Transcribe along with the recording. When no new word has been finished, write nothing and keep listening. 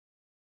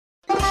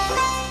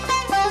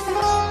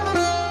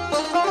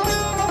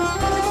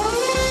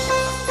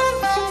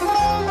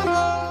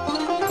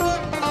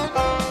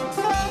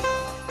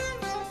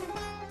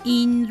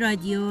این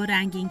رادیو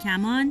رنگین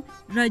کمان،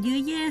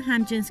 رادیوی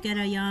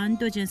همجنسگرایان،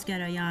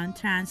 دوجنسگرایان،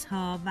 ترنس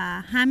ها و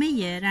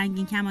همه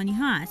رنگین کمانی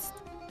ها است.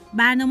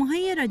 برنامه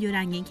های رادیو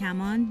رنگین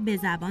کمان به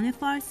زبان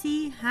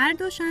فارسی هر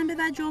دوشنبه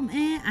و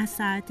جمعه از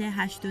ساعت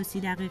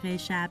 8:30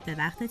 شب به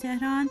وقت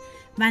تهران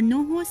و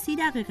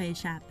 9:30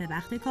 شب به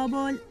وقت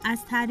کابل از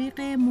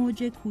طریق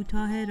موج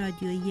کوتاه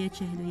رادیویی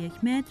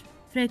 41 متر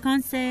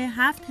فرکانس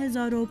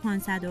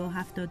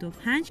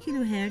 7575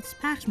 کیلوهرتز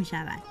پخش می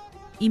شود.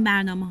 این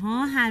برنامه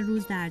ها هر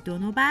روز در 2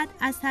 نوبت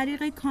از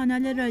طریق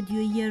کانال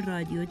رادیویی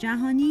رادیو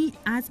جهانی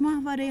از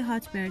ماهواره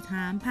هاتبرد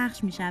هم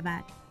پخش می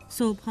شود.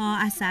 صبح ها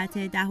از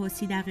ساعت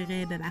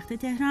 10:30 به وقت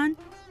تهران،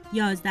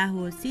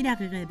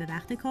 11:30 به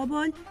وقت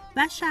کابل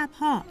و شب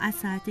ها از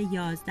ساعت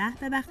 11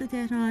 به وقت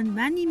تهران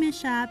و نیمه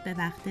شب به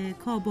وقت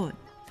کابل.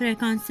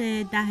 فرکانس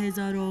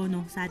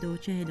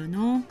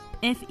 10949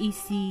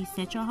 FEC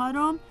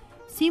 34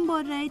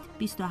 سیمبل ریت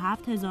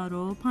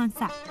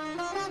 27500.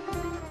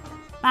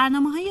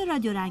 برنامه‌های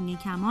رادیو رنگین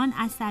کمان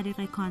از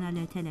طریق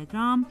کانال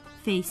تلگرام،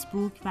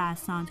 فیسبوک و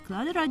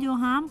ساندکلاد رادیو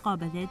هم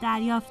قابل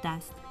دریافت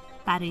است.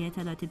 برای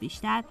اطلاعات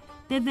بیشتر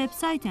به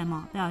وبسایت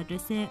ما به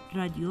آدرس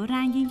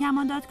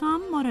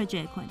radioranginkman.com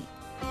مراجعه کنید.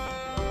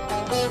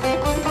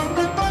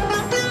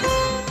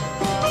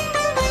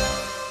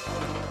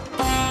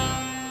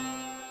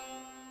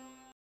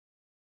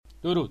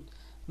 درود،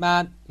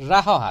 من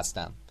رها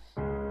هستم.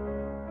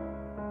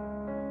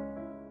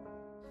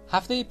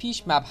 هفته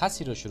پیش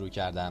مبحثی رو شروع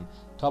کردم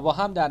تا با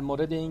هم در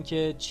مورد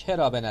اینکه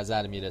چرا به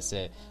نظر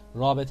میرسه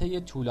رابطه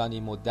طولانی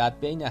مدت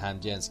بین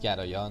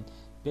همجنسگرایان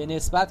به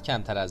نسبت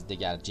کمتر از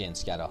دیگر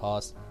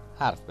جنسگراهاست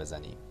حرف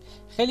بزنیم.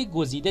 خیلی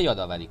گزیده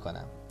یادآوری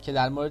کنم که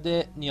در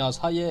مورد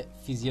نیازهای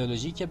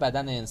فیزیولوژیک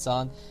بدن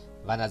انسان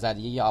و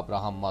نظریه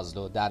آبراهام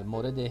مازلو در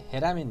مورد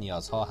هرم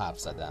نیازها حرف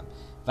زدم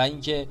و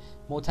اینکه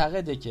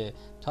معتقده که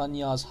تا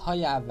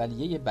نیازهای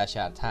اولیه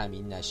بشر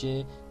تأمین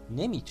نشه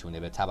نمیتونه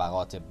به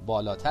طبقات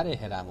بالاتر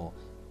هرم و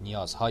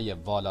نیازهای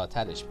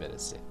والاترش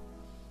برسه.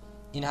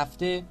 این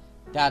هفته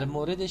در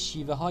مورد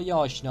شیوه های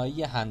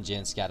آشنایی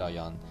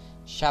همجنسگرایان،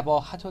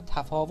 شباهت و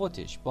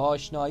تفاوتش با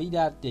آشنایی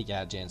در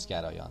دیگر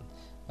جنسگرایان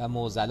و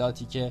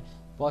معضلاتی که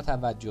با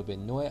توجه به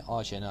نوع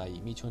آشنایی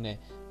میتونه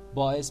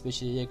باعث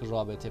بشه یک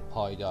رابطه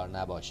پایدار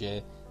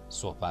نباشه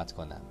صحبت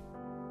کنم.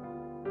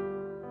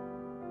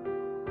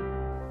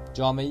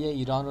 جامعه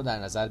ایران رو در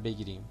نظر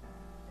بگیریم.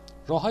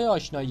 راه‌های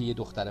آشنایی یه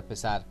دختر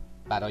پسر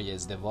برای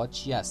ازدواج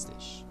چی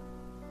هستش؟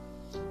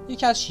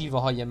 یکی از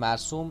شیوه‌های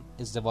مرسوم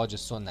ازدواج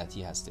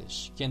سنتی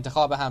هستش که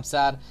انتخاب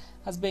همسر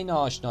از بین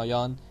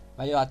آشنایان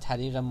و یا از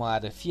طریق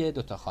معرفی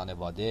دوتا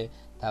خانواده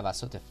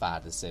توسط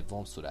فرد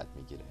سوم صورت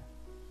میگیره.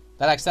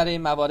 در اکثر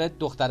این موارد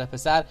دختر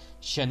پسر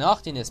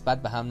شناختی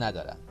نسبت به هم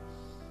ندارن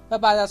و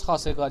بعد از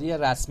خواستگاری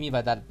رسمی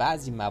و در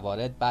بعضی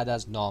موارد بعد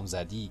از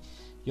نامزدی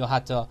یا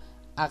حتی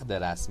عقد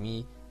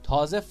رسمی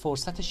تازه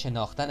فرصت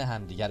شناختن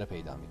همدیگر رو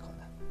پیدا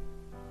میکنن.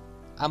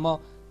 اما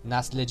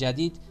نسل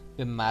جدید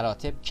به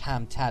مراتب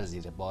کمتر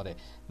زیر بار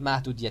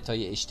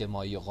محدودیت‌های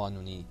اجتماعی و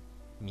قانونی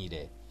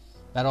میره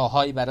و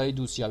راههایی برای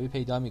دوستیابی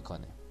پیدا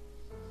میکنه.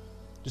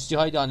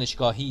 دوستی‌های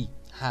دانشگاهی،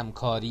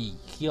 همکاری،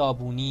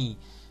 خیابونی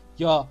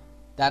یا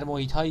در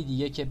محیط‌های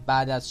دیگه که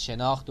بعد از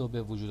شناخت و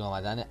به وجود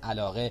آمدن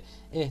علاقه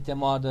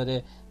احتمال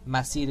داره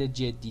مسیر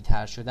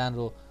جدی‌تر شدن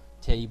رو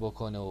طی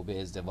بکنه و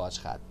به ازدواج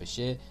ختم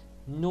بشه،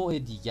 نوع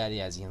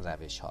دیگری از این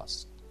روش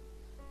هاست.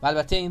 و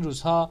البته این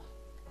روزها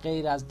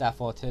غیر از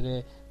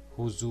دفاتر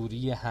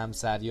حضوری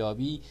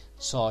همسریابی،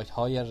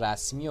 سایت‌های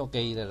رسمی و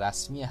غیر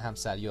رسمی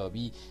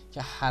همسریابی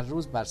که هر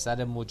روز بر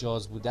سر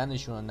مجاز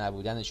بودنشون و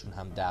نبودنشون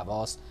هم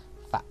دعواست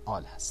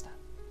فعال هستند.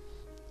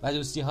 و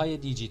دوستی‌های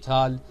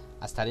دیجیتال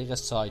از طریق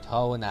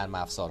سایت‌ها و نرم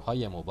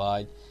افزارهای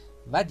موبایل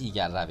و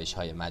دیگر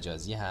روش‌های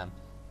مجازی هم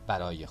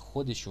برای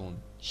خودشون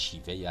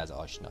شیوه‌ای از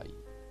آشنایی.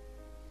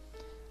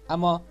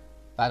 اما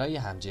برای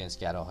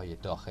همجنسگراهای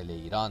داخل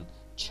ایران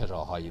چه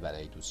راه‌هایی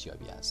برای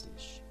دوستیابی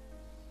هستش؟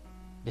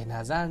 به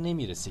نظر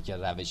نمیرسه که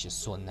روش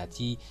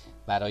سنتی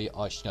برای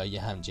آشنایی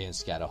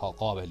همجنسگراها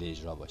قابل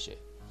اجرا باشه.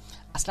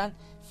 اصلا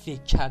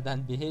فکر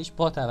کردن بهش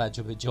با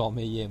توجه به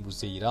جامعه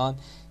امروز ایران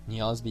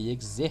نیاز به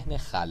یک ذهن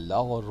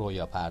خلاق و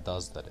رویا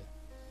پرداز داره.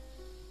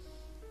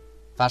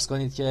 فرض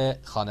کنید که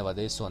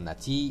خانواده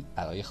سنتی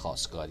برای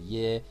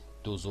خواستگاری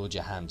دو زوج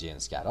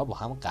همجنسگرا با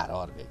هم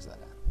قرار بگذارن.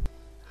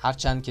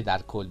 هرچند که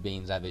در کل به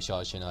این روش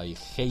آشنایی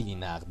خیلی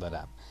نقد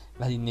دارم،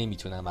 ولی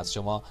نمیتونم از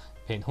شما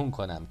پنهون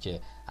کنم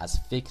که از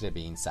فکر به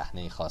این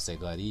صحنه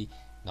خواستگاری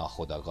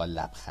ناخودآگاه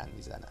لبخند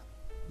میزنم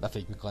و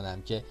فکر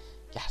میکنم که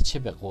گرچه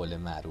به قول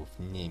معروف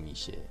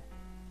نمیشه،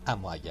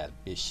 اما اگر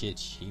بشه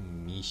چی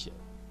میشه.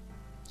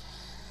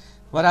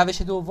 و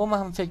روش دوم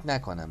هم فکر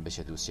نکنم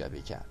بشه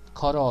دوستیابی کرد.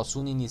 کار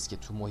آسونی نیست که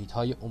تو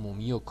محیط‌های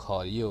عمومی و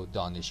کاری و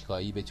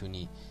دانشگاهی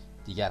بتونی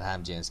دیگر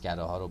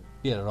همجنسگراها رو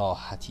به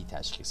راحتی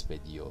تشخیص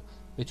بدی و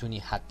بتونی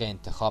حق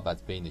انتخاب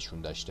از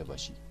بینشون داشته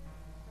باشی.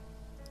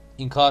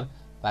 این کار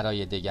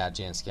برای دیگر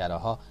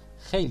جنسگراها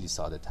خیلی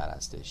ساده تر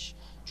هستش،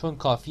 چون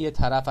کافیه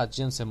طرف از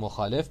جنس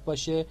مخالف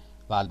باشه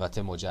و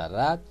البته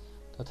مجرد،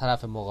 تا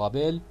طرف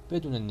مقابل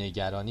بدون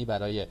نگرانی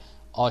برای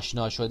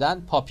آشنا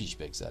شدن پا پیش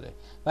بگذاره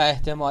و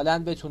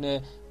احتمالاً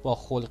بتونه با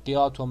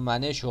خلقیات و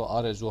منش و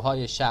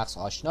آرزوهای شخص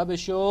آشنا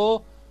بشه و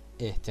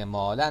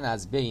احتمالاً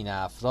از بین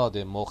افراد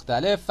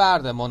مختلف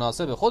فرد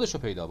مناسب خودشو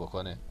پیدا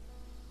بکنه.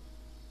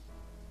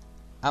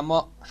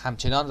 اما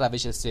همچنان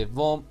روش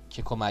سوم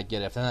که کمک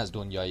گرفتن از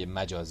دنیای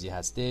مجازی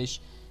هستش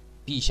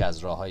بیش از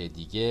راه‌های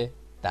دیگه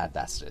در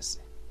دسترسه.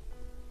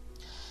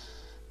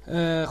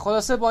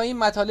 خلاصه با این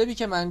مطالبی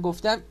که من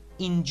گفتم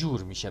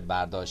اینجور میشه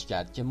برداشت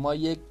کرد که ما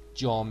یک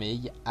جامعه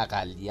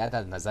اقلیت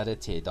از نظر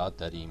تعداد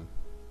داریم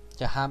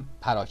که هم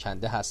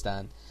پراکنده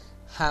هستند،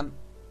 هم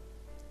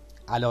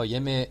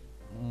علایم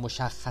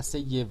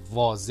مشخصه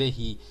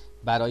واضحی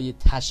برای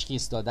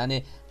تشخیص دادن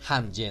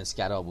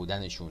همجنسگرا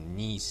بودنشون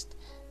نیست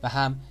و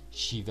هم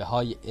شیوه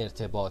های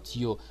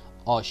ارتباطی و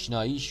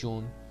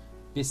آشناییشون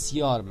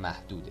بسیار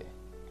محدوده.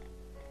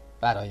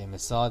 برای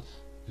مثال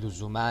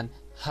لزوماً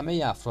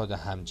همه افراد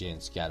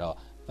همجنسگرا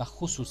و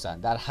خصوصاً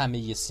در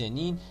همه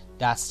سنین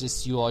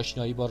دسترسی و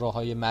آشنایی با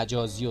راه‌های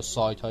مجازی و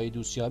سایت‌های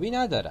دوستیابی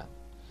ندارن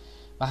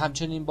و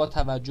همچنین با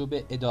توجه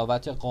به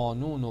عداوت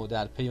قانون و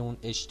در پی اون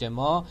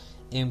اجتماع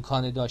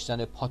امکان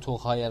داشتن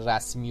پاتوق‌های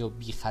رسمی و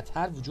بی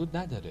خطر وجود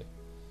نداره.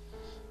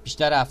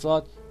 بیشتر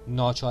افراد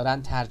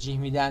ناچارن ترجیح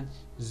میدن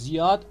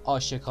زیاد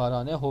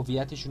آشکارانه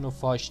هویتشون رو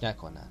فاش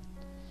نکنن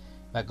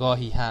و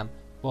گاهی هم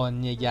با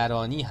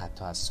نگرانی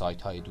حتی از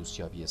سایت‌های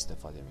دوستیابی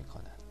استفاده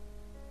میکنن.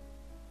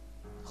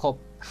 خب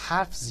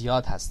حرف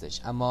زیاد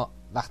هستش اما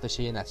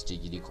وقتشه یه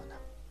نتیجه گیری کنم.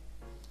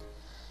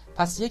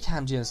 پس یک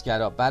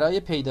همجنسگرا برای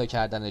پیدا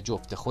کردن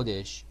جفت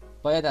خودش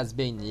باید از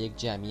بین یک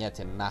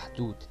جمعیت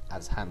محدود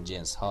از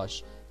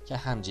همجنسهاش که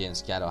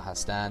همجنسگرا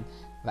هستند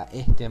و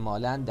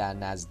احتمالاً در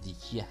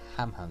نزدیکی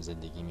هم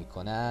زندگی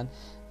میکنن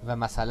و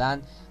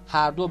مثلا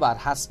هر دو بر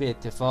حسب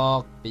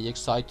اتفاق به یک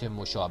سایت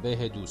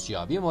مشابه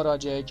دوستیابی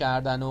مراجعه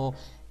کردن و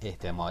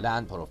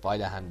احتمالاً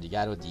پروفایل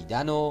همدیگر رو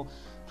دیدن و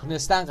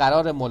تونستن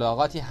قرار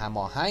ملاقاتی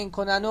هماهنگ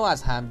کنن و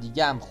از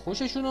همدیگه هم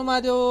خوششون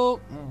اومده و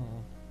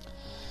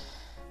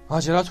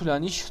ماجرا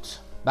طولانی شد.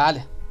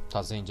 بله،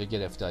 تازه اینجا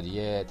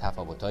گرفتاری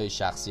تفاوت‌های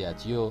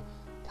شخصیتی و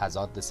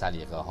تضاد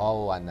سلیقه‌ها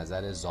و از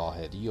نظر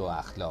ظاهری و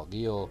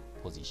اخلاقی و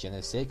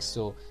پوزیشن سکس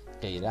و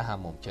غیره هم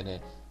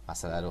ممکنه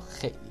مسئله رو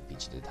خیلی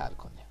پیچیده‌تر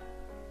کنه.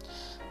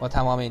 با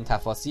تمام این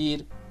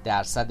تفاصیل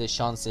درصد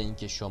شانس این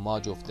که شما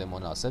جفت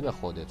مناسب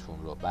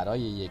خودتون رو برای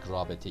یک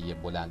رابطه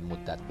بلند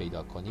مدت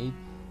پیدا کنید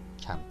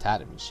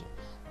کمتر میشه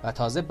و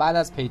تازه بعد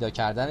از پیدا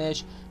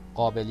کردنش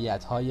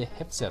قابلیت‌های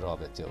حفظ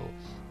رابطه و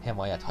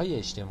حمایت‌های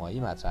اجتماعی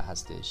مطرح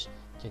هستش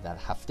که در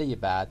هفته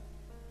بعد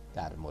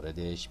در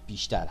موردش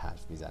بیشتر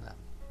حرف میزنم.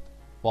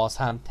 باز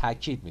هم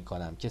تاکید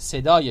میکنم که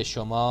صدای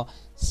شما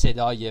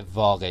صدای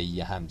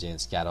واقعی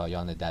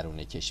همجنسگرایان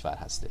درون کشور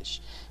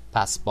هستش.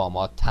 پس با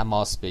ما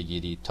تماس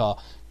بگیرید تا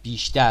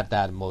بیشتر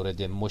در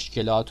مورد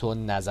مشکلات و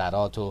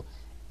نظرات و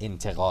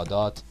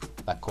انتقادات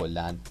و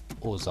کلاً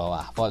اوضاع و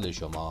احوال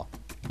شما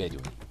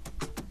بدونیم.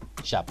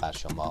 شب بر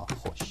شما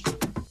خوش.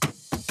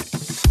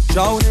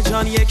 جان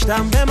جان یک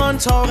دم بمان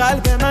تا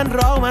قلب من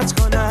رامت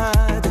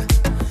کند،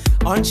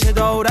 آنچه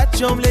دارد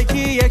جملگی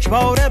یک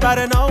باره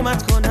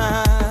برنامت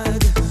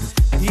کند.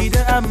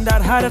 دیده ام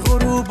در هر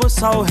غروب و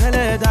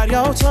ساحل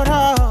دریا تو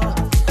را،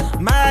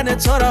 من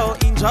تو را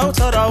اینجا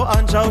تو را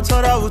آنجا تو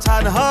را و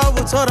تنها و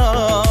تو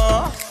را.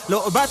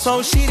 لعبت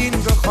و شیرین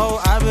رخ و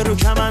ابرو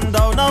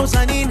کمندان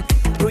نازنین،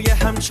 روی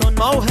همچون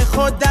ماه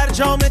خود در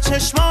جام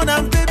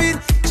چشمانم ببین.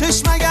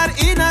 چشم اگر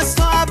این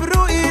است و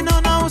ابرو این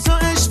و ناز و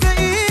عشق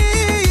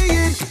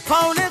این،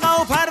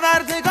 خالقا و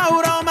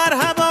پروردگارا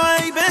مرحبا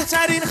ای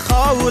بهترین.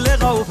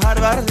 خالقا و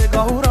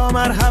پروردگارا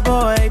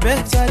مرحبا ای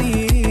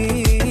بهترین.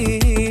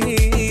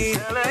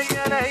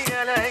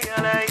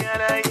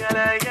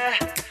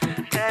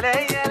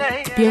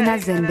 بیاین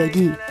از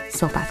زندگی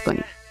صحبت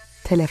کنیم.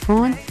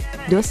 تلفن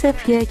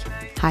 201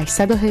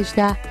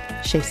 818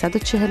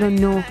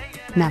 649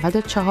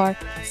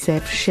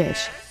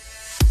 9406.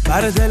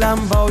 بر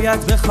دلم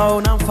باید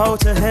بخوانم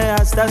فاتحه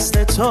از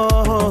دست تو،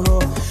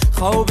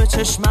 خواب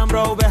چشمم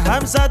را به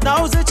هم زد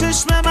ناز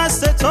چشم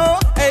مست تو.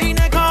 ای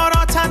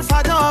نگارا تن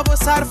فدا و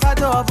سر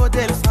فدا و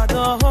دل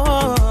فدا،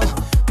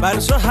 بر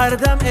تو هر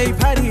دم ای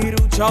پری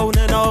رو جان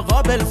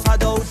ناقابل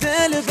فدا. و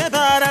دل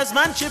ببر از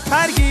من که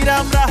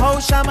پرگیرم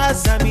رهاشم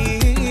از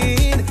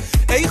زمین.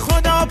 ای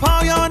خدا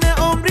پایان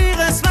عمری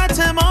قسمت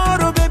ما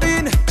رو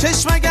ببین.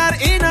 چشم اگر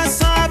این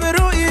است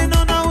ابرو این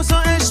و ناز و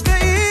عشق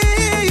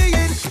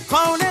این،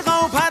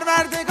 خالقا و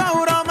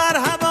پروردگارا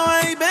مرحبا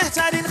ای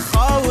بهترین.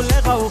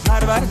 خالقا و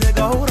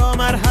پروردگارا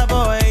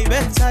مرحبا ای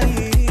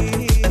بهترین.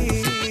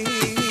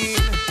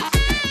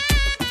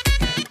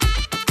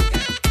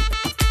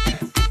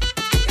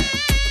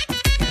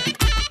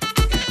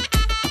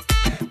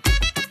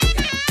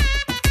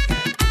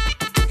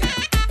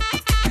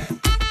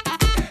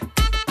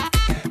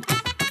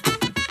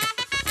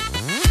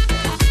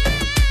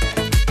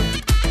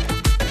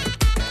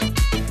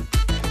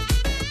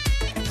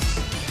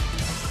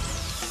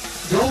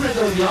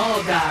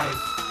 دنیا در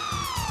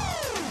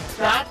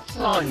 100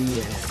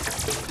 ثانیه.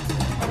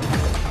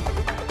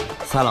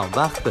 سلام،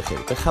 وقت بخیر.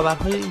 به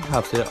خبرهای این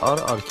هفته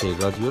آرکی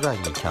رادیو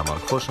رنگین کمان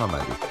خوش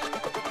آمدید.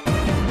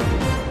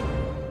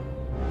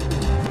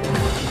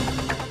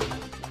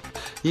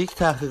 یک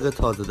تحقیق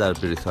تازه در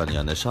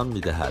بریتانیا نشان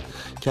می‌دهد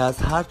که از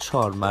هر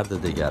 4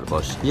 مرد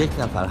دگرباش 1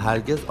 نفر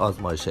هرگز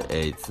آزمایش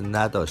ایدز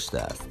نداشته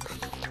است.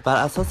 بر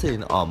اساس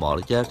این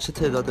آمار گرچه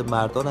تعداد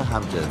مردان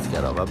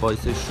همجنسگرا و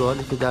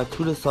بایسکشوالی که در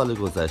طول سال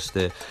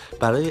گذشته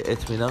برای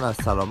اطمینان از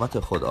سلامت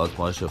خود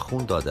آزمایش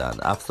خون دادند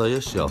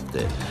افزایش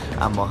یافته،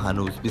 اما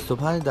هنوز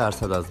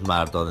 25% از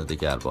مردان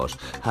دگرباش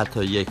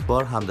حتی 1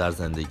 بار هم در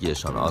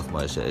زندگیشان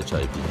آزمایش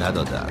HIV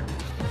ندادند.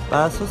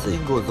 بر اساس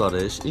این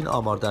گزارش این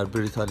آمار در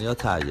بریتانیا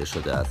تهیه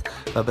شده است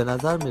و به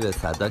نظر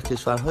می‌رسد در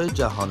کشورهای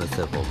جهان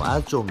سوم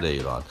از جمله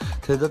ایران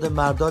تعداد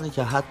مردانی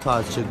که حتی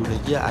از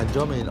چگونگی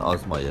انجام این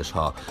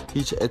آزمایش‌ها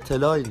هیچ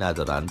اطلاعی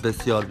ندارند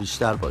بسیار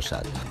بیشتر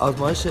باشد.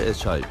 آزمایش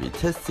HIV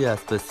تستی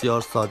است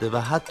بسیار ساده و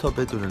حتی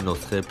بدون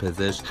نسخه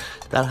پزشک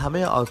در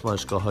همه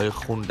آزمایشگاه‌های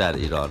خون در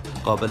ایران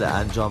قابل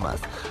انجام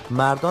است.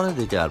 مردان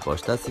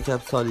دگرباش دست کم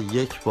سالی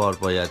 1 بار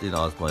باید این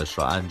آزمایش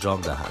را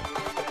انجام دهند.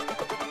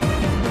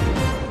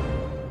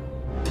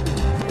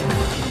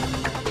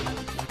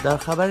 در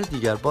خبر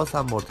دیگر باز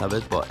هم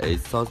مرتبط با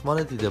ایدز،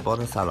 سازمان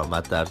دیدبان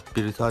سلامت در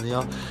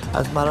بریتانیا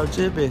از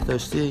مراجع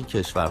بهداشتی این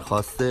کشور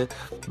خواسته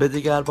به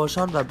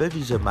دگرباشان و به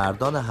ویژه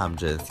مردان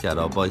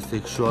همجنسگرا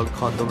بایسکشوال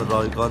کاندوم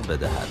رایگان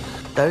بدهد.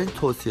 در این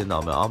توصیه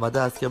نامه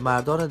آمده است که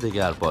مردان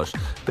دگرباش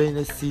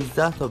بین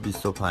 13 تا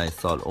 25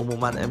 سال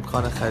عموماً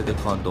امکان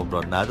خرید کاندوم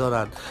را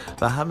ندارند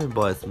و همین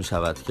باعث می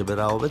شود که به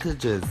روابط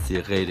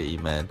جنسی غیر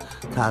ایمن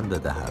تن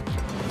بدهند.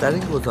 در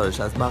این گزارش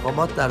از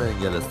مقامات در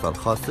انگلستان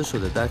خواسته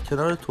شده در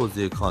کنار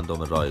توزیع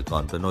کاندوم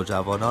رایگان به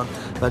نوجوانان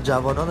و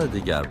جوانان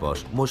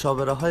دگرباش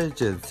مشاوره‌های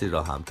جنسی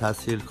را هم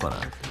تسهیل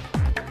کنند.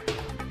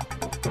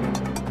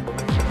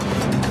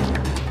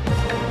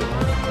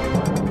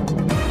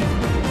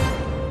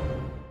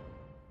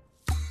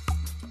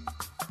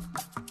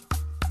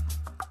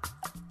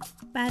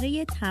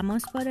 برای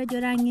تماس با رادیو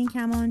رنگین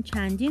کمان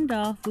چندین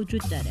راه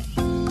وجود داره.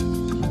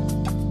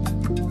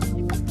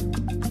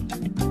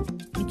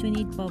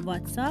 میتونید با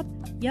واتساپ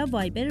یا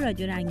وایبر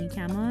رادیو رنگین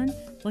کمان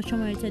با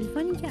شماره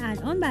تلفنی که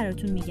الان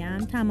براتون میگم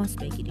تماس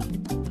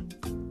بگیرید.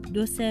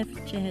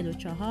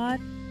 2044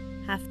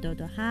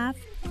 77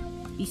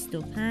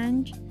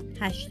 25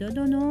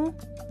 89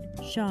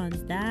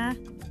 16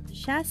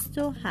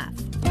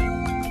 67.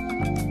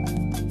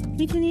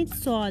 میتونید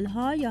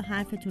سوالها یا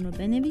حرفتون رو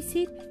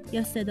بنویسید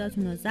یا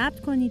صداتون رو ضبط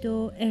کنید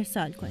و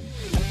ارسال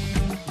کنید.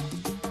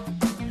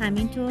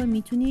 همینطور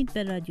میتونید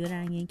به رادیو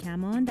رنگین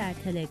کمان در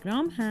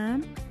تلگرام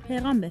هم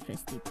پیغام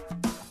بفرستید.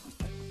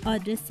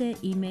 آدرس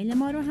ایمیل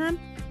ما رو هم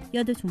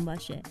یادتون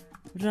باشه: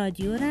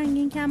 رادیو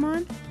رنگین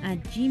کمان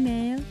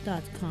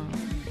 @gmail.com.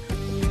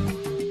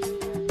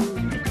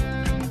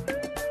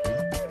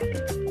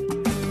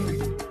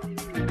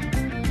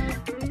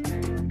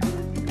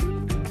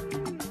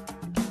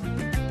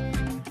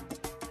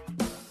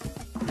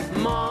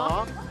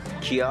 ما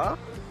کیا؟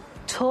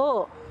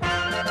 تو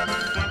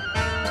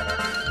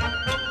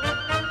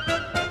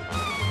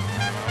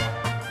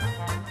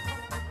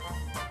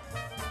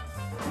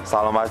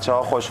سلام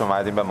بچه‌ها، خوش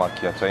اومدین به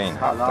ماکیاتو این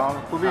هفته. سلام،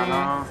 خوبین؟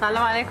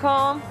 سلام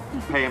علیکم.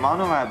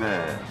 پیمان اومده.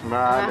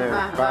 بله،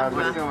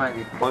 خوش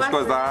اومدید. خوش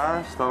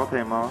گذشت آقا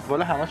پیمان؟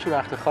 والا همش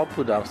رخت خواب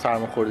بودم،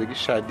 سرماخوردگی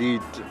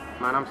شدید.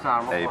 منم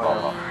سرما ای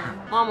بابا.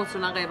 ما هم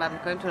اصولا غیبت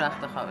میکنیم تو رخت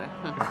خوابه.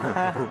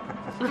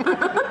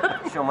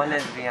 شما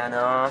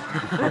لزبیانا.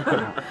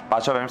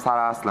 بچه‌ها بریم سر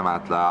اصل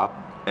مطلب.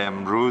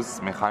 امروز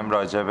میخوایم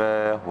راجع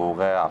به حقوق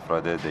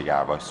افراد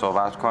دگرباش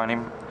صحبت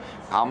کنیم.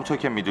 همونطور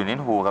که میدونین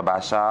حقوق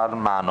بشر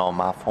معنا و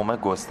مفهوم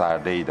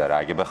گسترده‌ای داره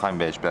اگه بخوایم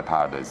بهش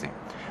بپردازیم.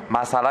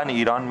 مثلا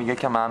ایران میگه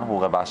که من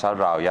حقوق بشر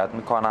رعایت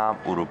میکنم،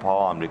 اروپا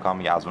و آمریکا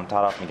میگه از اون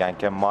طرف میگن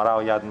که ما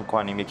رعایت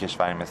میکنیم، یک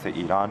کشوری مثل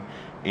ایران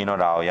اینو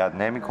رعایت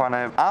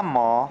نمیکنه.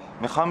 اما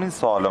میخوام این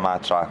سوالو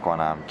مطرح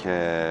کنم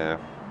که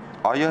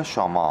آیا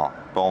شما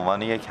به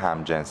عنوان یک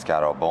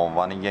همجنسگرا، به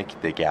عنوان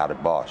یک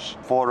دگرباش،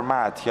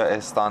 فرمت یا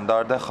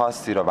استاندارد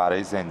خاصی رو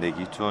برای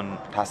زندگیتون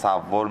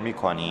تصور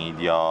میکنید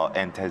یا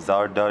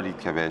انتظار دارید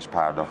که بهش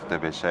پرداخته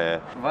بشه؟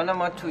 والا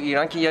ما تو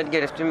ایران که یاد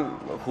گرفتیم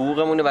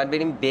حقوقمون رو باید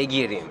بریم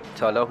بگیریم.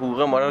 تا حالا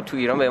حقوق ما رو تو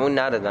ایران بهمون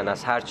ندادن،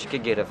 از هر چی که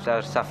گرفته،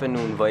 از صف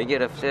نونوایی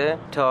گرفته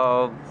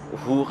تا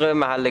حقوق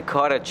محل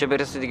کارت، چه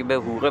برسه دیگه به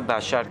حقوق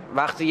بشر.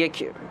 وقتی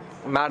یک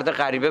مرد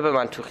غریبه به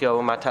من تو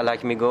خیابون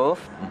متلک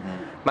میگفت،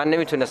 من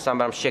نمیتونستم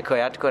برام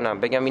شکایت کنم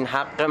بگم این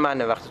حق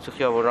منه. وقتی تو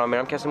خیابون راه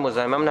میرم کسی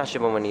مزاحمم نشه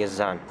به عنوان یه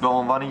زن. به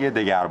عنوان یه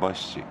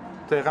دگرباش چی؟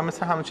 دقیقا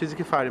مثل همون چیزی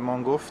که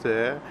فریمان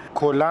گفته،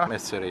 کلا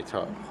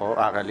استریتا خب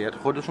اقلیت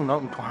خودشون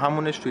تو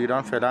همونش تو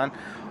ایران فعلا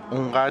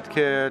اونقدر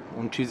که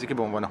اون چیزی که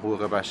به عنوان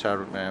حقوق بشر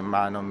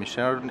معنا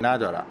میشه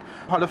ندارن.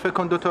 حالا فکر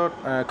کن 2 تا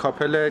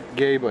کاپل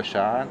گی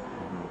باشن،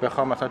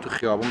 بخوام مثلا تو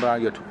خیابون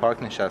برن یا تو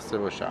پارک نشسته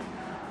باشن،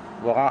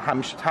 واقعا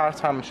همیشه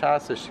ترس همیشه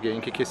هستش دیگه،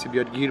 اینکه کسی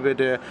بیاد گیر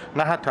بده،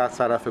 نه حتی از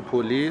طرف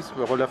پلیس،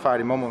 به قول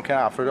فریما ممکن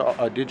افراد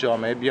عادی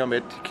جامعه بیان به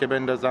تیکه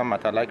بندازن،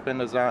 متلک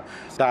بندازن،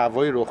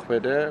 دعوایی رخ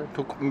بده،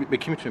 تو به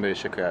کی میتونی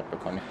بهش شکایت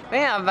بکنی؟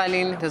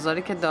 اولین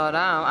انتظاری که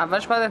دارم،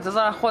 اولش باید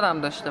انتظار از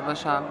خودم داشته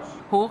باشم.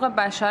 حقوق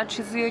بشر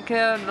چیزیه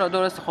که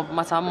درسته، خب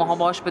مثلا ما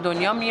باهاش به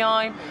دنیا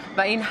میایم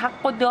و این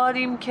حقو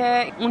داریم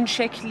که اون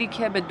شکلی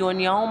که به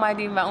دنیا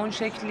اومدیم و اون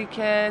شکلی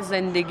که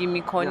زندگی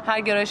میکنیم،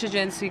 هر گرایش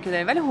جنسی که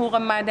داریم، ولی حقوق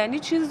مدنی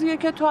چیزیه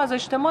که تو از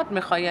اجتماع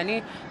میخوای،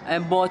 یعنی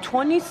با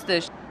تو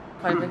نیستش.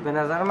 به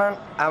نظر من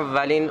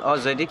اولین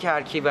آزادی که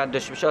هر کی باید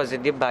داشته باشه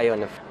آزادی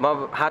بیانه.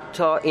 ما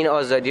حتی این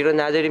آزادی رو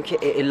نداریم که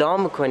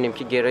اعلام کنیم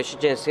که گرایش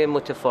جنسی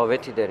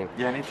متفاوتی داریم.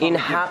 یعنی این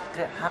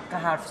حق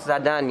حرف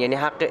زدن، یعنی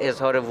حق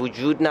اظهار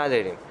وجود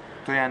نداریم.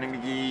 تو یعنی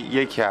میگی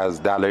یکی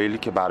از دلایلی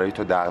که برای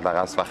تو دغدغه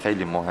است و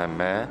خیلی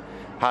مهمه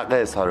حق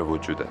اظهار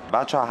وجوده.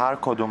 بچه‌ها هر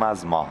کدوم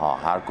از ماها،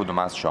 هر کدوم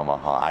از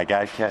شماها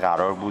اگر که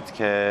قرار بود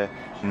که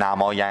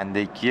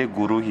نمایندگی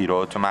گروهی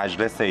رو تو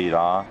مجلس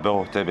ایران به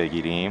عهده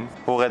بگیریم،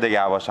 حقوق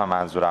دگرباشان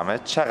منظورمه،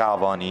 چه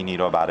قوانینی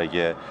رو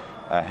برای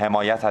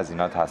حمایت از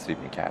اینا تصویب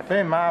می‌کرد؟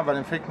 من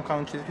اولین فکر می‌کنم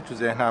اون چیزی که تو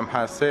ذهنم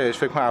هستش،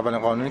 فکر کنم اولین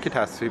قانونی که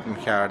تصویب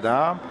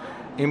می‌کردم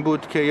این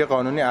بود که یه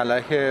قانونی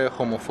علیه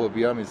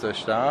هوموفوبیا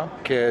میذاشتم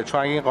که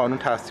چون اگه این قانون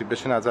تصویب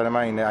بشه، نظر من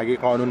اینه اگه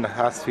این قانون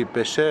تصویب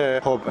بشه،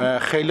 خب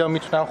خیلی‌ها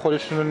میتونن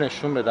خودشون رو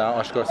نشون بدن،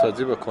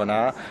 آشکارسازی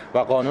بکنن و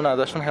قانون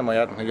ازشون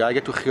حمایت میکنه، یا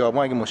اگه تو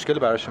خیابون اگه مشکل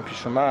براشون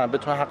پیش اومد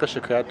بتونن حق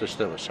شکایت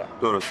داشته باشن.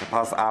 درسته.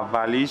 پس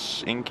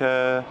اولیش این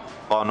که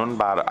قانون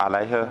بر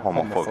علیه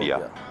هوموفوبیا.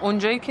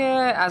 اونجایی که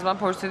از من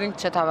پرسیدین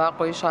چه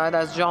توقعی شاید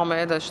از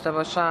جامعه داشته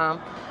باشم،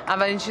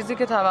 اولین چیزی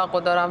که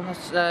توقع دارم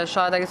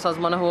شاید اگه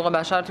سازمان حقوق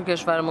بشر تو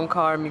کشورمون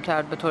کار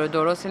میکرد به طور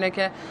درست، اینه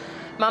که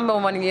من به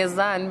عنوان یه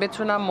زن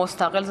بتونم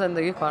مستقل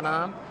زندگی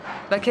کنم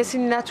و کسی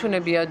نتونه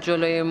بیاد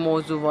جلوی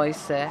موضوع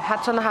وایسه،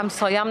 حتی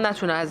همسایم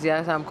نتونه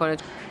اذیتم کنه.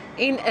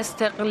 این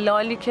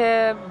استقلالی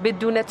که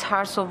بدون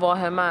ترس و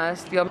واهمه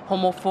است، یا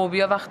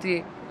هوموفوبیا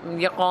وقتی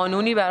یه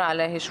قانونی بر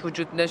علیهش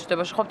وجود داشته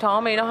باشه، خب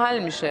تمام اینا حل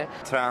میشه.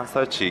 ترنس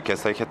ها چی؟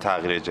 کسایی که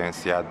تغییر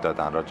جنسیت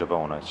دادن، راجع به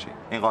اونا چی؟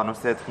 این قانون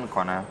صدق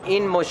میکنه؟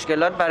 این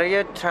مشکلات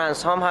برای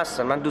ترنس هم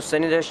هستن. من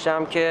دوستانی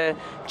داشتم که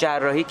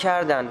جراحی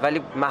کردن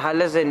ولی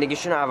محل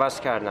زندگیشون رو عوض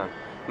کردن،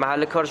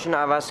 محل کارشون رو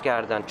عوض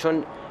کردن،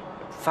 چون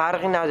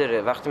فرقی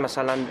نداره وقتی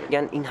مثلا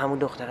میگن این همون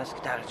دختر است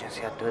که تغییر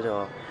جنسیت داده،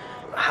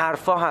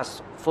 حرفا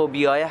هست،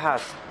 فوبیای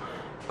هست،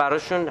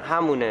 براشون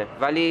همونه،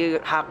 ولی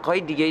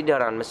حقای دیگه‌ای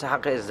دارن، مثل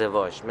حق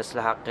ازدواج، مثل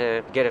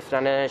حق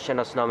گرفتن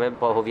شناسنامه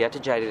با هویت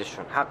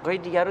جدیدشون، حقای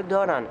دیگر رو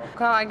دارن.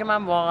 اگه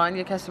من واقعا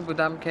یه کسی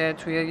بودم که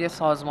توی یه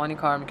سازمانی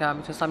کار میکردم،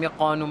 میتونستم یه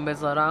قانون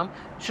بذارم،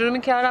 شروع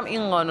میکردم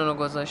این قانون رو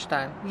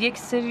گذاشتن. یک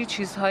سری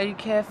چیزهایی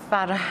که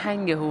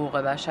فرهنگ حقوق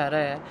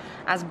بشره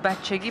از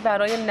بچگی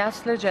برای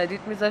نسل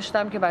جدید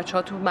میذاشتم که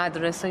بچه‌ها تو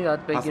مدرسه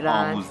یاد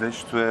بگیرن.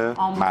 آموزش تو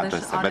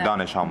مدرسه به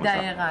دانش آموزان.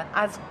 دقیقاً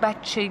از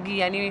بچگی،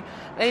 یعنی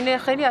این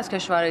خیلی از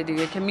کشورهای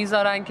دیگه که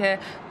میذارن که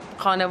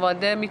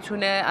خانواده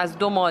میتونه از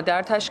 2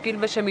 مادر تشکیل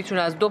بشه،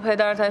 میتونه از 2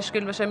 پدر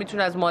تشکیل بشه،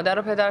 میتونه از مادر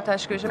و پدر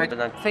تشکیل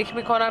بشه. فکر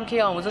میکنم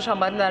که آموزش هم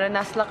باید در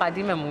نسل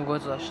قدیممون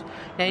گذاشت،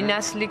 یعنی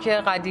نسلی که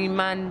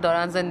قدیما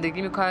دارن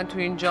زندگی میکنن تو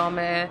این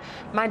جامعه،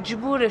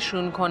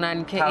 مجبورشون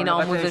کنن که این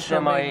آموزش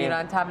رو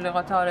بگیرن.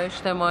 تبلیغات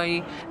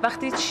اجتماعی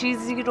وقتی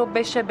چیزی رو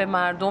بشه به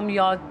مردم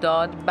یاد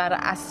داد بر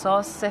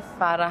اساس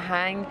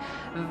فرهنگ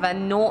و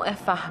نوع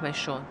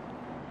فهمشون،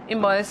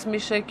 این باعث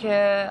میشه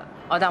که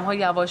آدم‌ها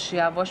یواش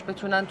یواش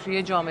بتونن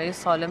توی جامعه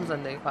سالم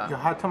زندگی کنن. یا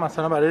حتی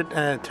مثلا برای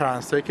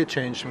ترنسایی که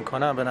چنج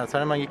میکنن، به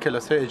نظر من یک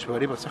کلاس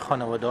اجباری واسه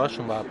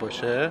خانواده‌هاشون باید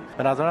باشه.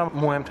 به نظرم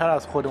مهمتر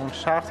از خود اون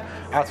شخص،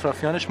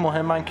 اطرافیانش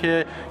مهمن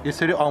که یه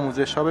سری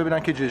آموزش‌ها ببینن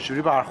که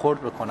چجوری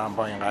برخورد بکنن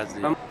با این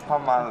قضیه.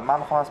 من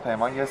میخوام از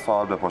پیمان یه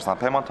سوال بپرسم.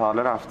 پیمان تا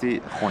حالا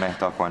رفتی خون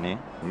اهدا کنی؟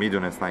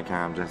 میدونستن که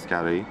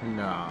همجنسگرایی؟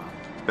 نه.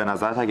 به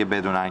نظرت اگه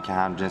بدونن که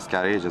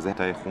همجنسگرایی اجازه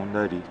اهدای خون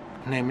داری؟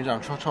 نمیدونم،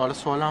 چون حالا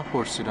سوالم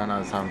پرسیدن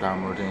ازم در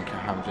مورد اینکه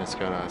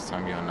همجنسگرا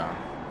هستم یا نه.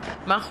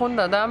 من خون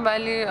دادم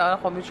ولی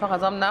خب هیچ وقت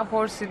ازم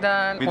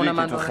نپرسیدن. میدونی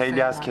که تو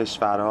خیلی از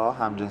کشورها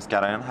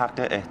همجنسگرایان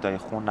حق اهدای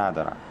خون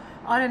ندارن.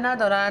 آره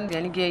ندارن،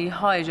 یعنی گی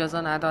ها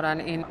اجازه ندارن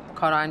این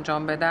کارو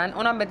انجام بدن،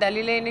 اونم به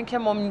دلیل اینه که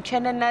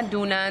ممکنه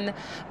ندونن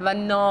و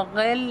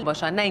ناقل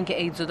باشن، نه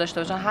اینکه ایدز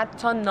داشته باشن،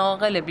 حتی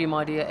ناقل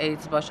بیماری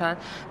ایدز باشن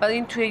و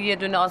این توی یه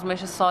دونه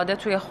آزمایش ساده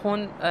توی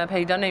خون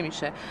پیدا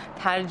نمیشه.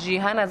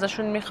 ترجیحاً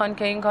ازشون میخوان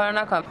که این کارو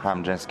نکنن.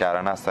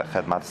 همجنسگرایان از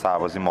خدمت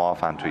سربازی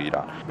معافن تو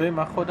ایران. ببین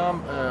من خودم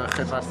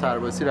خدمت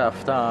سربازی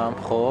رفتم،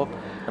 خب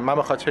من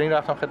به خاطر این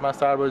رفتم خدمت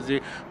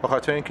سربازی، به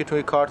خاطر اینکه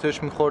توی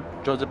کارتش میخورد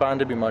جزء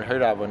بند بیماری‌های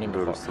روانی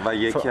درست و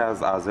یکی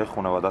از اعضای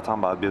خانواده‌ات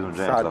هم باید بیاد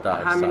اونجا امضا کنه.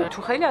 همین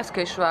تو خیلی از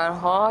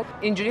کشورها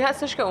اینجوری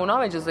هستش که اونا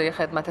هم اجازه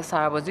خدمت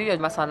سربازی یا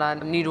مثلا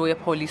نیروی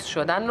پلیس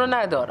شدن رو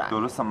ندارن.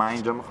 درسته. من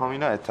اینجا میخوام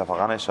اینو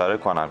اتفاقا اشاره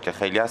کنم که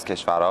خیلی از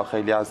کشورها،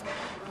 خیلی از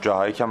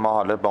جاهایی که ما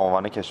حالا به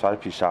عنوان کشور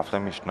پیشرفته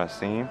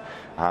میشناسیم،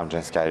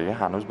 همجنسگرایی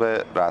هنوز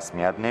به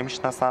رسمیت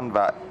نمیشناسن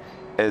و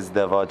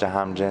ازدواج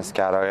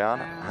همجنسگرایان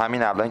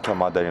همین الان که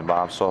ما داریم با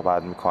هم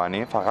صحبت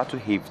میکنیم فقط تو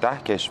 17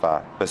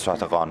 کشور به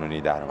صورت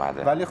قانونی در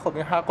اومده. ولی خب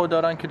این حقو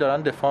دارن که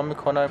دارن دفاع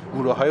میکنن.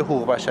 گروه‌های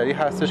حقوق بشری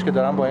هستش که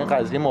دارن با این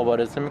قضیه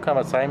مبارزه میکنن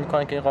و سعی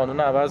میکنن که این قانون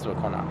رو عوض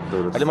بکنن.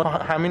 ولی ما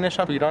همینش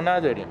هم تو ایران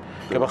نداریم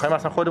که بخوایم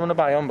مثلا خودمون رو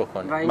بیان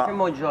بکنیم. و اینکه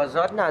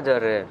مجازات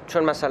نداره.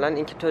 چون مثلا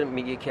اینکه تو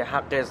میگی که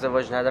حق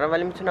ازدواج ندارن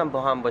ولی میتونن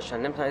با هم باشن،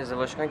 نمیتونن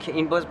ازدواج کنن، که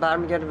این باز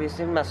برمیگرده به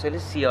این مسائل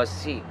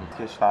سیاسی.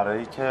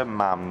 کشورهایی که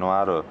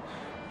ممنوعه رو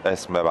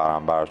اسم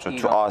ببرم براتون.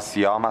 تو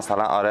آسیا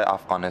مثلا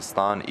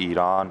افغانستان،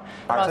 ایران،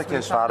 حتی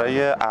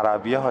کشورهای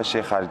عربی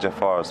حاشیه خلیج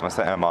فارس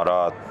مثل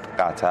امارات،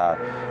 قطر،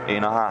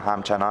 اینا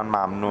همچنان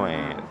ممنوعه.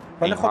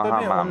 ولی خب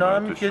ببین اونا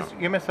هم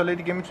یه مثال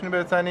دیگه میتونی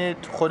بزنی.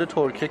 خود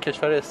ترکیه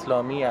کشور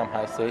اسلامی هم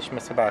هستش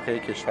مثل بقیه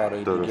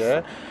کشورهای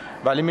دیگه،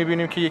 ولی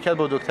میبینیم که یکی از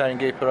بزرگترین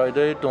گی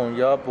پرایدهای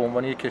دنیا به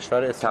عنوان یک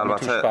کشور اسلامی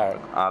توش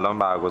الان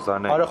برگزار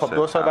نمیشه. آره خب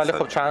 2 سال، ولی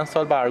خب چند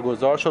سال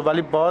برگزار شد،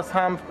 ولی باز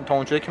هم تا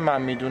اونجایی که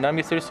من میدونم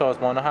یه سری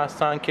سازمان‌ها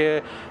هستن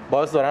که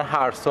باز دارن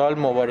هر سال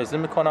مبارزه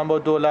میکنن با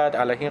دولت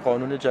علیه این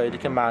قانون جدیدی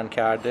که منع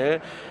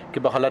کرده که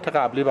به حالت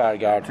قبلی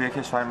برگرده. توی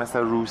کشوری مثل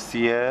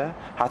روسیه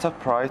حتی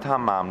پراید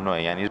هم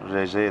ممنوعه، یعنی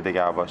رژه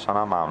دگرباشان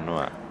هم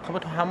ممنوعه. خب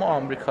تو همون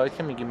آمریکایی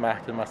که میگی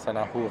مهد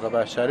مثلا حقوق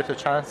بشری تا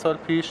چند سال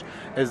پیش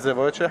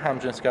ازدواج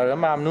همجنسگرایان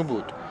ممنوع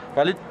بود،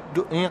 ولی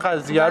این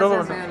قضیه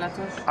رو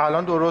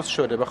الان درست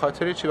شده. به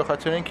خاطر چی؟ به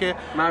خاطر اینکه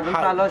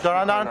مردم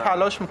دارن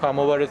تلاش میکنن،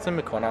 مبارزه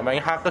میکنن و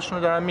این حقشون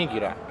رو دارن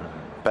میگیرن.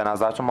 به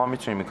نظرتون ما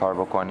میتونیم این کار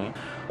بکنیم؟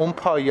 اون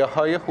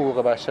پایه‌های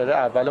حقوق بشری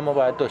اول ما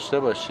باید داشته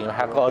باشیم،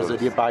 حق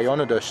آزادی بیان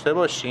رو داشته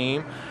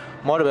باشیم،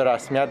 ما رو به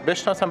رسمیت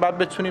بشناسن، بعد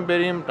بتونیم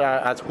بریم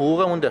از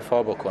حقوقمون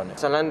دفاع بکنیم.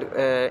 مثلا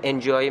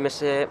NGOی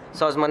مثل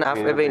سازمان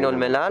عفو بین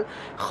الملل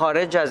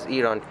خارج از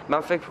ایران،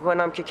 من فکر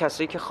می‌کنم که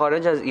کسایی که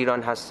خارج از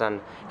ایران هستن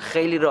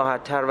خیلی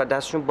راحت‌تر و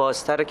دستشون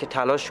بازتره که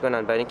تلاش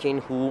کنن برای اینکه این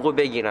حقوقو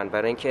بگیرن،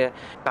 برای اینکه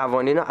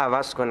قوانین رو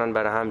عوض کنن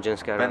برای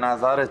همجنسگرایان. به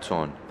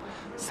نظرتون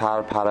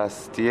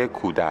سرپرستی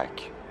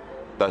کودک،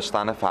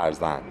 داشتن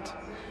فرزند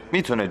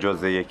میتونه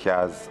جزء یکی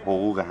از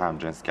حقوق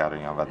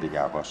همجنسگرایان و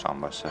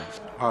دیگرباشان باشه؟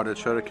 آره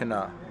چرا که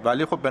نه.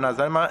 ولی خب به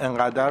نظر من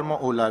انقدر ما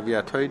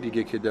اولویت‌های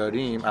دیگه که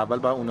داریم اول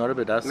باید اونا رو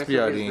به دست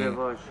بیاریم،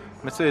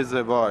 مثل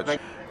ازدواج،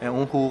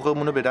 اون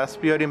حقوقمون رو به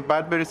دست بیاریم،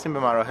 بعد برسیم به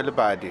مراحل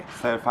بعدی.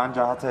 صرفاً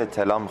جهت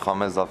اطلاع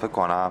میخوام اضافه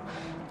کنم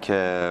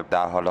که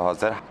در حال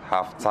حاضر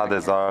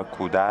 700,000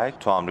 کودک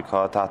تو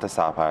آمریکا تحت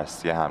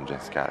سرپرستی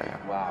همجنسگرایان.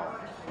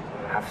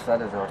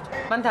 700,000.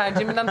 من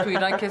ترجیح میدم تو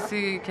ایران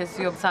کسی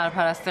رو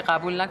سرپرستی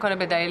قبول نکنه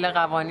به دلیل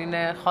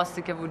قوانین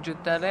خاصی که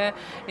وجود داره.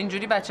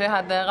 اینجوری بچه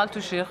حداقل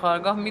تو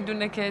شیرخوارگاه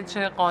میدونه که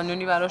چه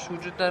قانونی براش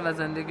وجود داره و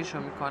زندگیشو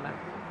میکنه.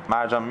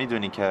 مرجان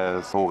میدونی که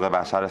حقوق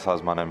بشر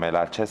سازمان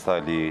ملل چه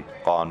سالی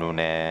قانون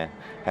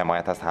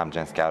حمایت از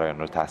همجنسگرایان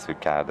رو تصویب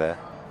کرده؟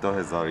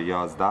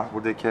 2011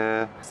 بوده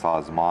که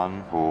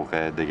سازمان حقوق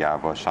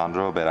دگرباشان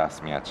رو به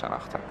رسمیت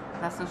شناخته.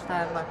 دستش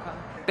درد نکنه.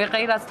 به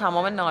غیر از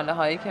تمام ناله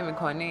هایی که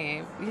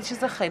میکنیم یه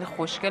چیز خیلی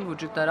خوشگل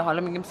وجود داره.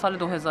 حالا میگیم سال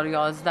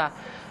 2011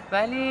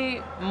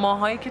 ولی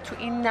ماهایی که تو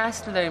این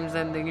نسل داریم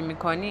زندگی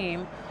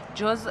میکنیم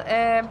جزء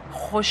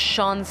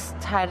خوششانس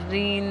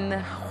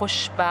ترین،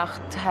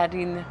 خوشبخت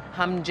ترین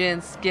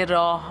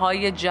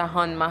همجنسگراهای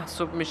جهان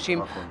محسوب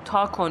میشیم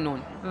تا کنون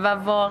و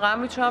واقعا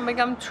میتونم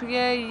بگم توی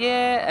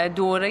یه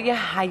دوره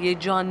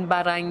هیجان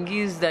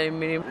برانگیز داریم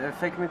میریم.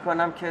 فکر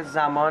میکنم که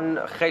زمان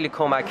خیلی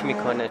کمک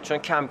میکنه، چون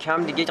کم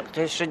کم دیگه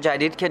قشر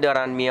جدید که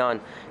دارن میان،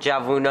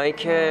 جوونایی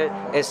که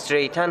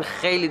استریتن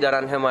خیلی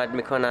دارن حمایت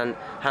میکنن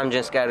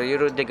همجنسگرایی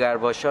رو،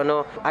 دگرباشان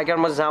رو. اگر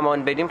ما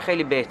زمان بدیم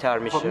خیلی بهتر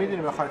میشه. خب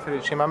میدونی به خاطر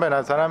چی؟ من به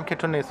نظرم که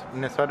تو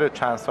نسبت به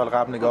چند سال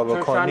قبل نگاه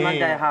بکنی، من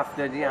ده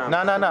هفتادی هم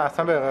نه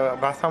اصلا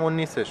بحثمون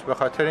نیستش. به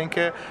خاطر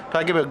اینکه تو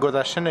اگه به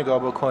گذشته نگاه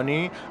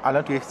بکنی،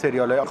 الان تو یک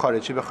سریال‌های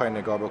خارجی بخوای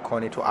نگاه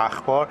بکنی، تو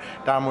اخبار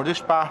در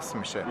موردش بحث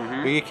میشه.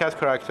 یکی از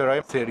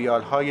کاراکترهای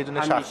سریال‌ها یه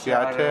دونه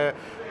شخصیت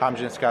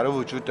همجنسگرا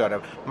وجود داره،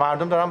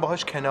 مردم دارن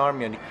باهاش کنار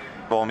میان.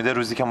 به امید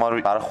روزی که ما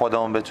رو برای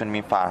خودمون بتونیم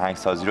این فرهنگ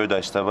سازی رو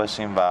داشته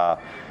باشیم و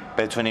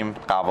بتونیم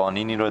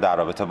قوانینی رو در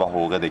رابطه با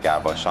حقوق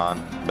دگرباشان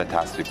به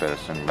تصویب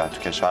برسونیم و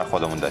تو کشور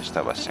خودمون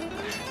داشته باشیم.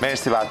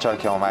 مرسی بچه‌ها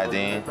که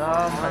اومدین.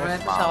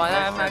 شما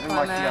درد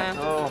نکنه.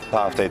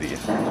 تا هفته دیگه.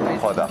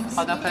 خداحافظ.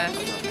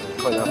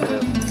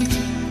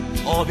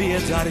 آبی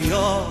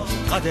دریا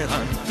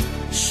قدغن،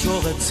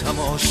 شوق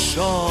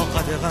تماشا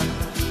قدغن،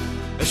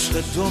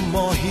 عشق 2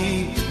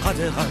 ماهی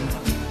قدغن،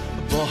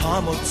 با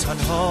هم و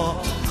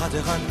تنها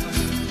قدغن،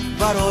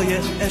 برای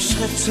عشق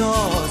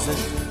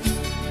تازه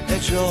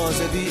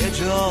اجازه بی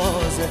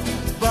اجازه،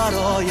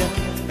 برای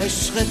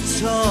عشق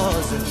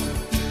تازه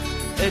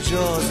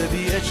اجازه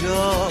بی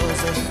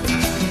اجازه.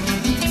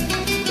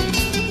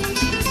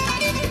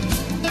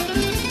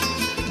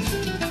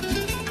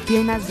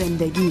 بیاین از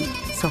زندگی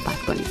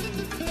صحبت کنیم.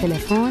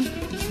 تلفن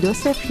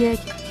 201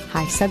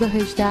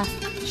 818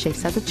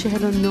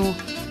 649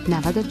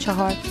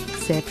 94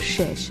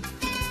 06.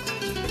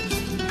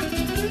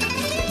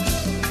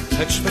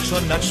 پچ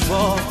و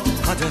نجوا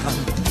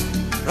قدغن،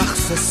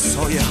 رقص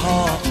سایه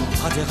ها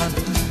قدغن،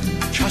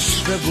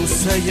 نشر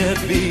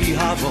بوسه بی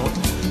هوا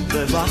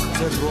به وقت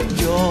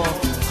رویا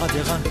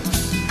قدغن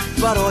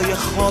برای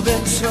خواب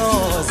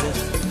تازه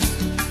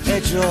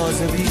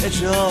اجازه بی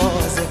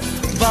اجازه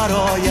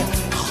برای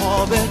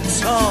خواب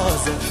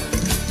تازه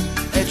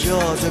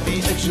اجازه بی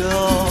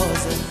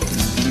اجازه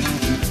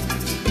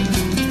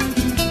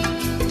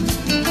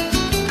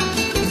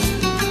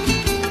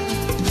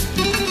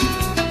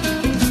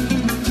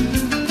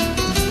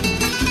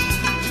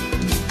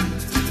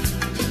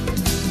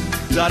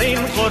در این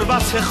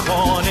غربت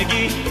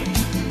خانگی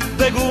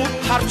بگو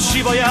هر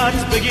چی باید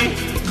بگی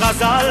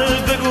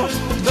غزل بگو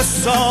به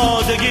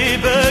سادگی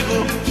بگو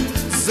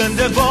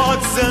زنده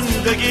باد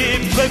زندگی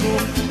بگو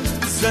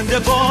زنده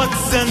باد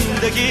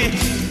زندگی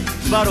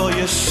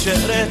برای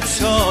شعر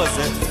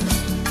تازه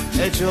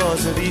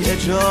اجازه بی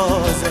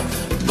اجازه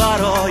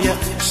برای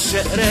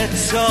شعر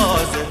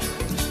تازه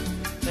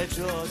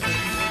اجازه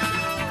بی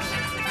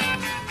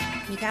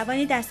می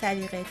توانید از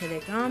طریق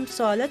تلگرام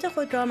سوالات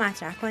خود را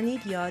مطرح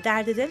کنید یا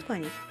درد دل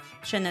کنید.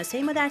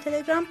 شناسه ما در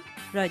تلگرام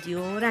رادیو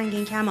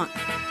رنگین کمان.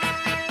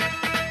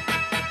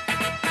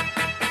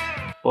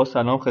 با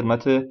سلام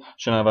خدمت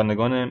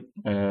شنوندگان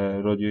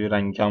رادیو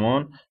رنگین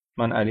کمان.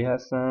 من علی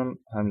هستم،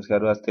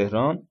 همزگرو از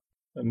تهران.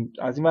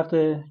 از این وقت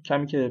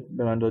کمی که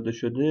به من داده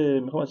شده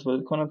میخوام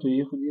استفاده کنم تا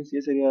یه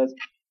سری از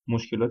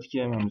مشکلاتی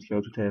که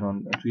همزگرو تو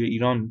تهران توی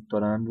ایران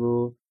دارن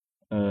رو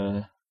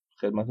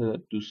خدمت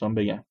دوستان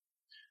بگم.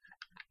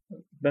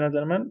 به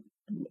نظر من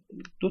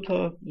دو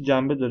تا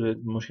جنبه داره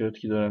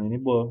مشکلاتی که دارن، یعنی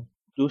با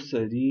دو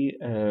سری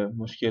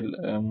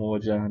مشکل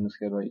مواجه هستن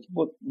که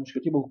با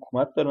مشکلاتی با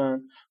حکومت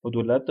دارن، با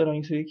دولت دارن،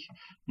 این سری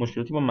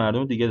مشکلاتی با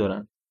مردم دیگه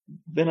دارن.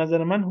 به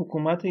نظر من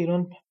حکومت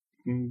ایران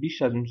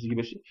بیش از اون چیزی که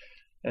بشه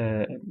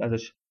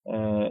ازش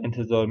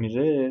انتظار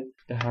میره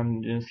به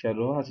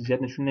همجنسگراها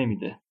حساسیت نشون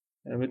نمیده،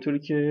 به طوری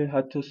که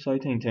حتی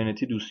سایت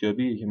اینترنتی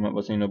دوستیابی که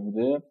واسه اینا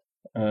بوده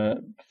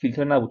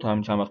فیلتر نبود تا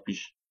همین چند وقت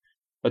پیش،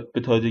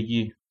 به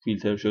تازگی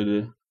فیلتر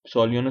شده،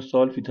 سالیان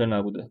سال فیلتر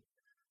نبوده.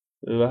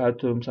 و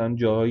حتی مثلا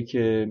جاهایی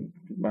که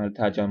محل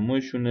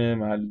تجمعشونه،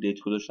 محل دیت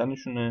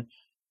گذاشتنشونه،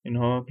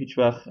 اینها هیچ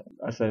وقت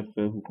از طرف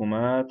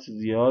حکومت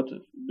زیاد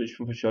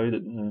بهشون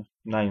فشاری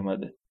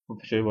نیومده،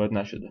 فشاری وارد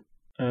نشده.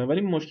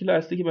 ولی مشکل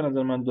اصلی که به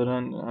نظر من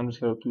دارن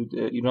همزگرا تو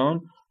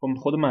ایران با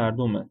خود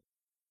مردمه،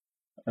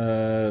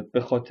 به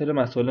خاطر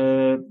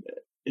مسائل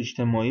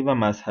اجتماعی و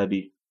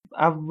مذهبی.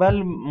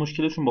 اول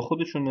مشکلشون با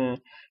خودشونه،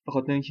 به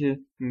خاطر اینکه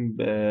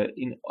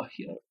این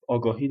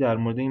آگاهی در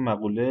مورد این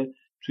مقوله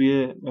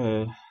توی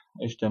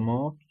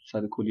اجتماع،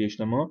 سطح کلی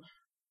اجتماع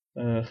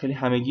خیلی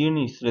همه‌گیر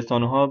نیست.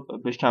 رسانه‌ها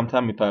بهش کمتر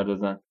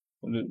میپردازن،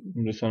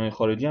 رسانه‌های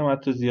خارجی هم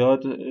حتی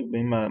زیاد به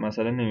این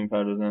مسئله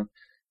نمیپردازن.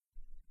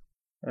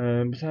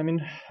 بس همین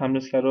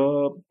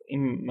همزگرا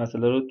این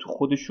مسئله رو تو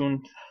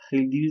خودشون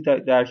خیلی دیر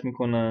درک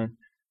میکنن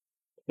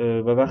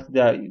و وقتی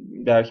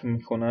درک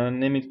میکنن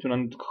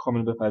نمیتونن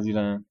کامل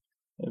بپذیرن.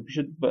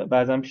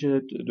 بعضا پیش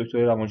دکتر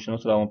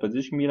روانشناس و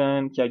روانپزشک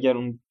میرن که اگر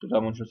اون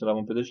روانشناس و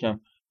روانپزشک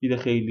هم دید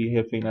خیلی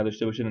حرفه‌ای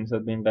نداشته باشه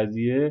نسبت به این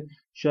قضیه،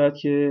 شاید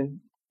که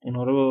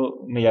اونها رو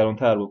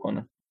نگران‌تر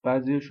بکنه.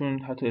 بعضیشون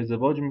حتی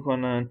ازدواج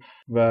میکنن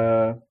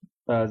و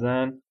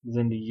بعضا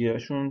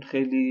زندگیشون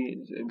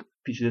خیلی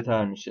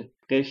پیچیده‌تر میشه.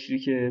 قشری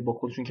که با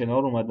خودشون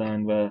کنار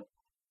اومدن و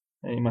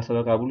این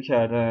مسئله قبول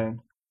کردن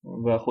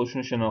و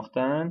خودشون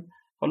شناختن،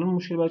 حالا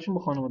مشکل براشون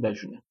با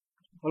خانواده‌شونه.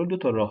 حالا دو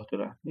تا راه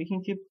دارن، یکی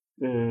اینکه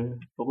به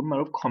قول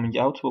معروف کامینگ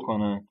اوت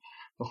بکنن،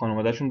 به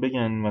خانواده‌شون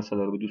بگن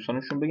مسئله رو، به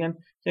دوستانشون بگن،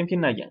 که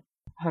نگن.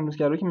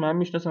 همزگرایی که من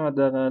میشناسم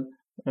حداقل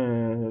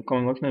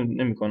کامینگ اوت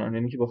نمی‌کنن،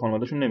 یعنی که به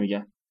خانواده‌شون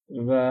نمیگن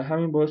و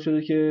همین باعث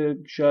شده که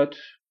شاید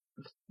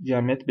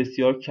جمعیت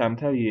بسیار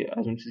کمتری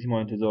از اون چیزی که ما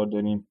انتظار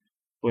داریم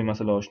با این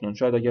مسئله آشنان.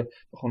 شاید اگر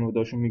به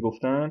خانواده‌شون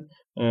میگفتن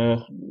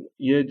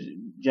یه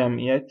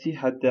جمعیتی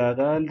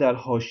حداقل در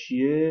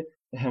حاشیه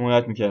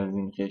حمایت می‌کرد از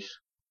این کش.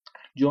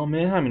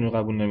 جامعه همین رو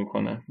قبول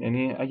نمیکنه.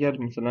 یعنی اگر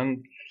مثلا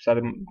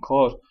سر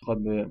کار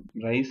بخواد به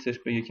رئیسش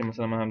بگه که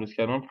مثلا من همدست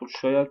کردم، خب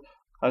شاید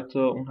حتی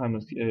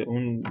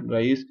اون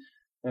رئیس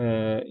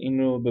این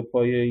رو به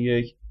پای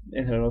یک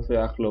انحراف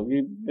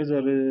اخلاقی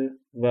بذاره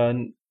و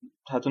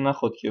حتی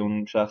نخواد که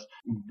اون شخص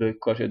به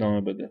کارش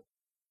ادامه بده.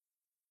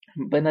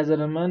 به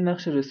نظر من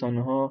نقش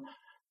رسانه‌ها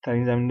در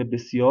این زمینه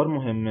بسیار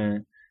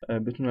مهمه،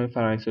 بتونن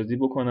فرهنگ‌سازی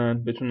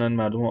بکنن، بتونن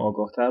مردم رو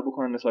آگاه‌تر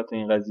بکنن نسبت به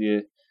این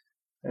قضیه،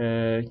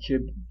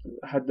 که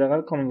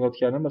حداقل کامینگ اوت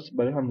کردن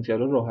برای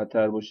همزگرا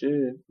راحت‌تر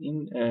باشه.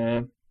 این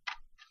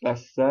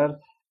بستر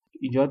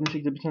ایجاد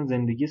میشه که بتونن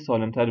زندگی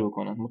سالم‌تری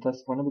بکنن.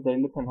 متاسفانه به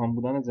دلیل پنهان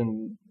بودن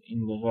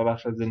این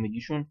بخش از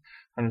زندگیشون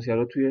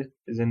همزگرا توی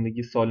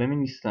زندگی سالمی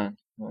نیستن،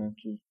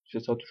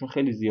 جسارتشون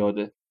خیلی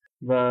زیاده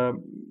و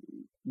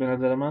به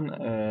نظر من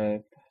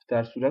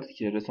در صورتی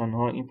که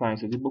رسانه‌ها این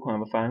فرهنگ‌سازی بکنن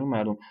و فرهنگ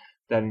مردم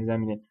در این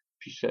زمینه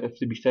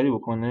پیشرفت بیشتری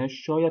بکنه،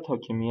 شاید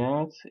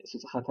حاکمیت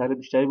احساس خطر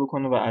بیشتری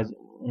بکنه و از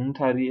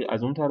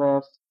اون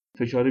طرف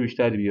فشار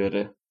بیشتری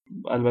بیاره.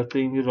 البته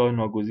این راه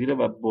ناگزیره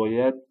و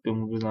باید به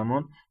مرور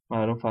زمان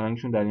مردم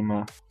فرهنگشون در این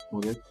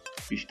مورد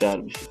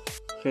بیشتر بشه.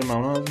 خیلی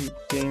ممنون از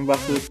اینکه این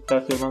وقت در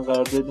اختیار من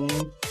قرار دادین.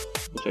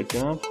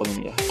 متشکرم. خدا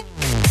نگهدار.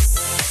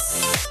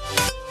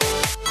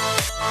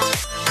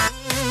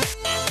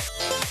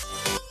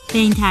 به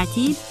این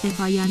ترتیب به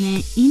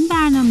پایان این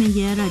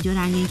برنامه رادیو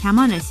رنگین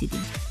کمان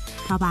رسیدیم.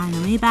 تا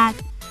برنامه بعد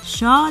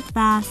شاد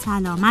و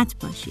سلامت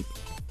باشید.